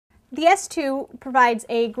The S2 provides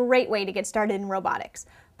a great way to get started in robotics,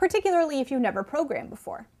 particularly if you've never programmed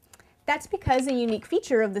before. That's because a unique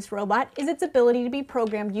feature of this robot is its ability to be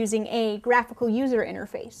programmed using a graphical user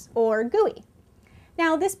interface, or GUI.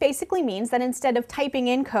 Now, this basically means that instead of typing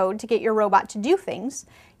in code to get your robot to do things,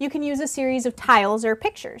 you can use a series of tiles or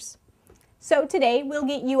pictures. So today, we'll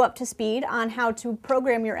get you up to speed on how to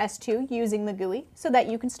program your S2 using the GUI so that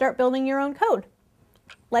you can start building your own code.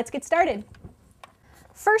 Let's get started.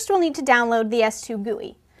 First, we'll need to download the S2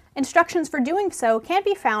 GUI. Instructions for doing so can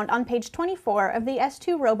be found on page 24 of the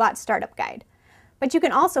S2 Robot Startup Guide. But you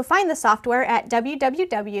can also find the software at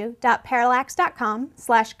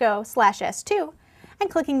www.parallax.com/go/S2 and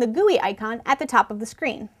clicking the GUI icon at the top of the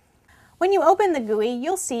screen. When you open the GUI,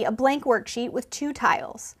 you'll see a blank worksheet with two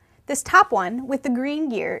tiles. This top one, with the green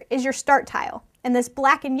gear, is your start tile, and this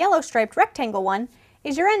black and yellow striped rectangle one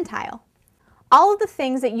is your end tile. All of the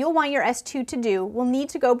things that you'll want your S2 to do will need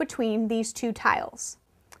to go between these two tiles.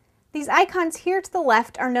 These icons here to the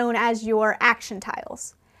left are known as your action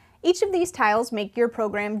tiles. Each of these tiles make your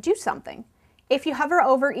program do something. If you hover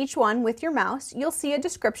over each one with your mouse, you'll see a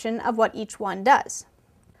description of what each one does.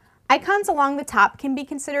 Icons along the top can be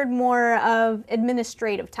considered more of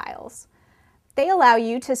administrative tiles. They allow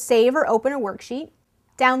you to save or open a worksheet,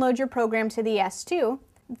 download your program to the S2,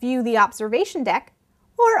 view the observation deck,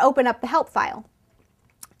 or open up the help file.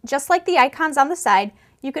 Just like the icons on the side,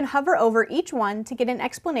 you can hover over each one to get an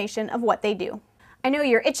explanation of what they do. I know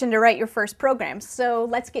you're itching to write your first programs, so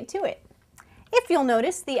let's get to it. If you'll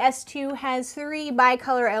notice, the S2 has 3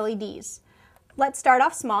 bicolor LEDs. Let's start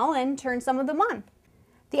off small and turn some of them on.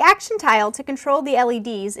 The action tile to control the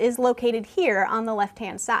LEDs is located here on the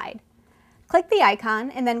left-hand side. Click the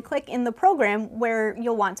icon and then click in the program where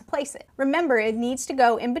you'll want to place it. Remember, it needs to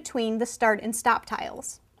go in between the start and stop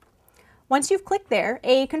tiles. Once you've clicked there,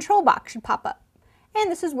 a control box should pop up.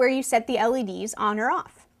 And this is where you set the LEDs on or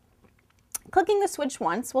off. Clicking the switch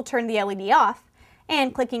once will turn the LED off,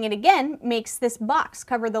 and clicking it again makes this box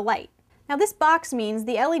cover the light. Now this box means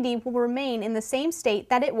the LED will remain in the same state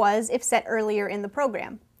that it was if set earlier in the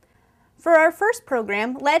program. For our first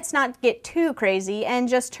program, let's not get too crazy and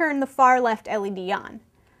just turn the far left LED on.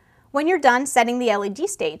 When you're done setting the LED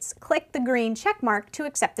states, click the green check mark to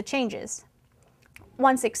accept the changes.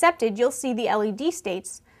 Once accepted, you'll see the LED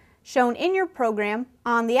states shown in your program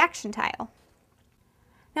on the action tile.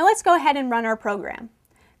 Now let's go ahead and run our program.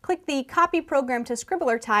 Click the Copy Program to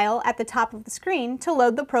Scribbler tile at the top of the screen to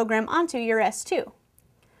load the program onto your S2.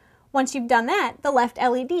 Once you've done that, the left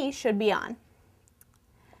LED should be on.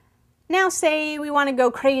 Now say we want to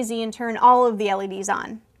go crazy and turn all of the LEDs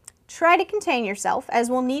on. Try to contain yourself, as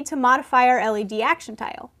we'll need to modify our LED action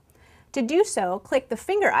tile. To do so, click the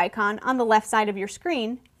finger icon on the left side of your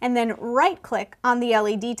screen and then right-click on the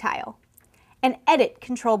LED tile. An Edit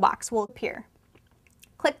control box will appear.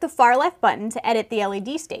 Click the far left button to edit the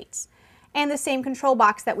LED states, and the same control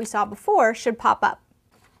box that we saw before should pop up.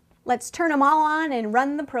 Let's turn them all on and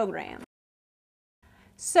run the program.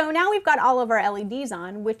 So now we've got all of our LEDs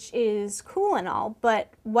on, which is cool and all,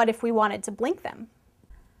 but what if we wanted to blink them?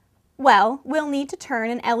 Well, we'll need to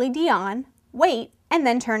turn an LED on, wait, and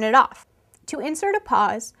then turn it off. To insert a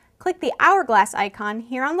pause, click the hourglass icon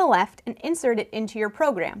here on the left and insert it into your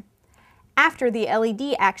program, after the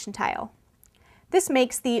LED action tile. This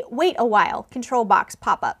makes the Wait a While control box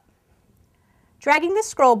pop up. Dragging the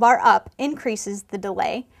scroll bar up increases the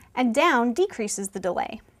delay, and down decreases the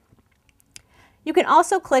delay. You can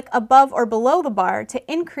also click above or below the bar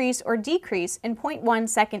to increase or decrease in 0.1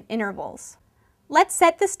 second intervals. Let's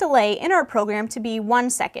set this delay in our program to be 1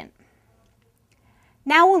 second.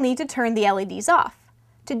 Now we'll need to turn the LEDs off.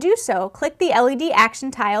 To do so, click the LED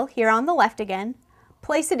action tile here on the left again,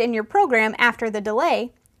 place it in your program after the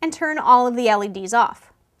delay, and turn all of the LEDs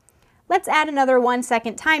off. Let's add another 1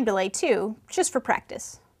 second time delay too, just for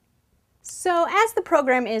practice. So as the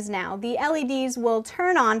program is now, the LEDs will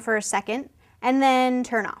turn on for a second and then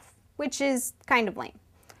turn off, which is kind of lame.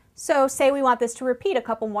 So say we want this to repeat a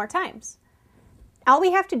couple more times. All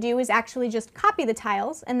we have to do is actually just copy the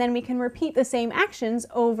tiles, and then we can repeat the same actions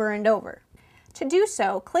over and over. To do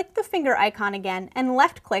so, click the finger icon again and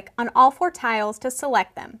left-click on all 4 tiles to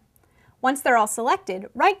select them. Once they're all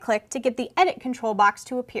selected, right-click to get the Edit control box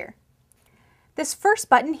to appear. This first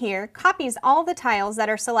button here copies all the tiles that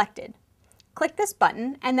are selected. Click this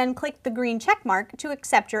button and then click the green check mark to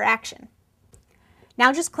accept your action.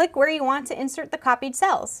 Now just click where you want to insert the copied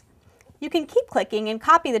cells. You can keep clicking and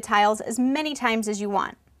copy the tiles as many times as you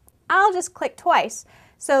want. I'll just click twice,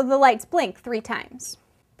 so the lights blink 3 times.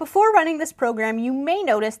 Before running this program, you may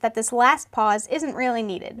notice that this last pause isn't really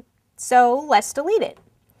needed, so let's delete it.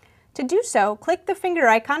 To do so, click the finger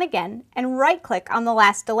icon again and right-click on the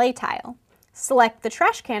last delay tile. Select the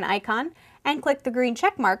trash can icon and click the green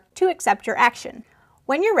check mark to accept your action.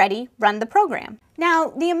 When you're ready, run the program. Now,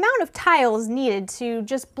 the amount of tiles needed to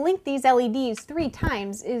just blink these LEDs 3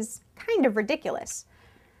 times is kind of ridiculous.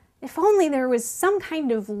 If only there was some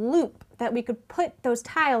kind of loop that we could put those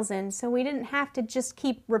tiles in so we didn't have to just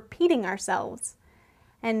keep repeating ourselves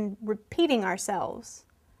and repeating ourselves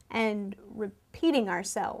and repeating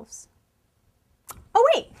ourselves. Oh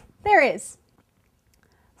wait, there is.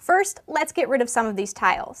 First, let's get rid of some of these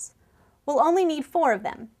tiles. We'll only need 4 of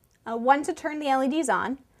them. One to turn the LEDs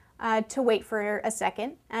on, to wait for a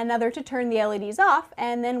second, another to turn the LEDs off,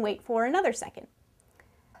 and then wait for another second.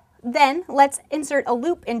 Then let's insert a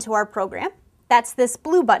loop into our program. That's this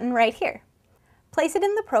blue button right here. Place it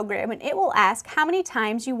in the program and it will ask how many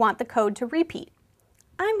times you want the code to repeat.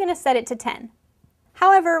 I'm going to set it to 10.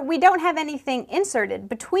 However, we don't have anything inserted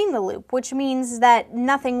between the loop, which means that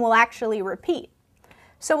nothing will actually repeat.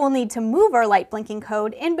 So we'll need to move our light blinking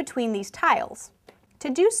code in between these tiles. To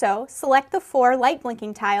do so, select the 4 light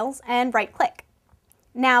blinking tiles and right-click.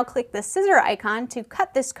 Now click the scissor icon to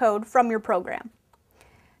cut this code from your program.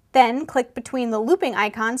 Then click between the looping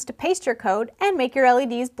icons to paste your code and make your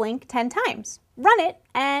LEDs blink 10 times. Run it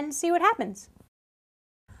and see what happens.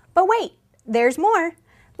 But wait, there's more.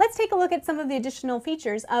 Let's take a look at some of the additional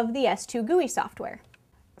features of the S2 GUI software.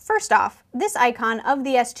 First off, this icon of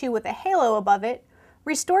the S2 with a halo above it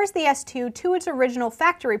restores the S2 to its original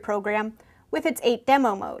factory program with its 8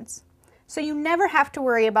 demo modes, so you never have to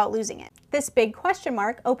worry about losing it. This big question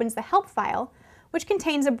mark opens the help file, which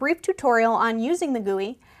contains a brief tutorial on using the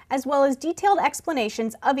GUI, as well as detailed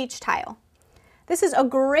explanations of each tile. This is a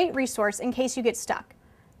great resource in case you get stuck.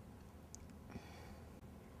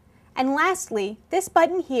 And lastly, this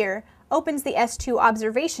button here opens the S2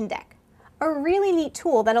 observation deck, a really neat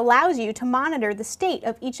tool that allows you to monitor the state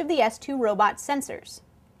of each of the S2 robot sensors.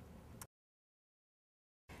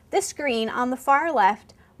 This screen on the far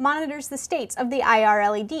left monitors the states of the IR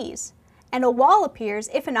LEDs, and a wall appears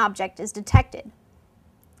if an object is detected.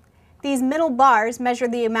 These middle bars measure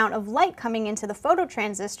the amount of light coming into the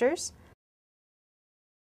phototransistors,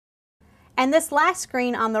 and this last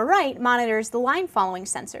screen on the right monitors the line following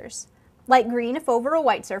sensors, light green if over a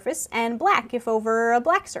white surface and black if over a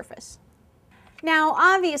black surface. Now,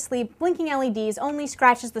 obviously, blinking LEDs only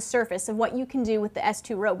scratches the surface of what you can do with the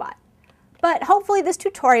S2 robot. But hopefully this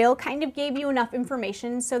tutorial kind of gave you enough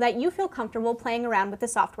information so that you feel comfortable playing around with the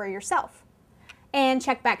software yourself. And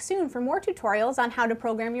check back soon for more tutorials on how to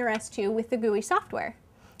program your S2 with the GUI software.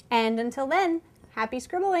 And until then, happy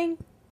scribbling!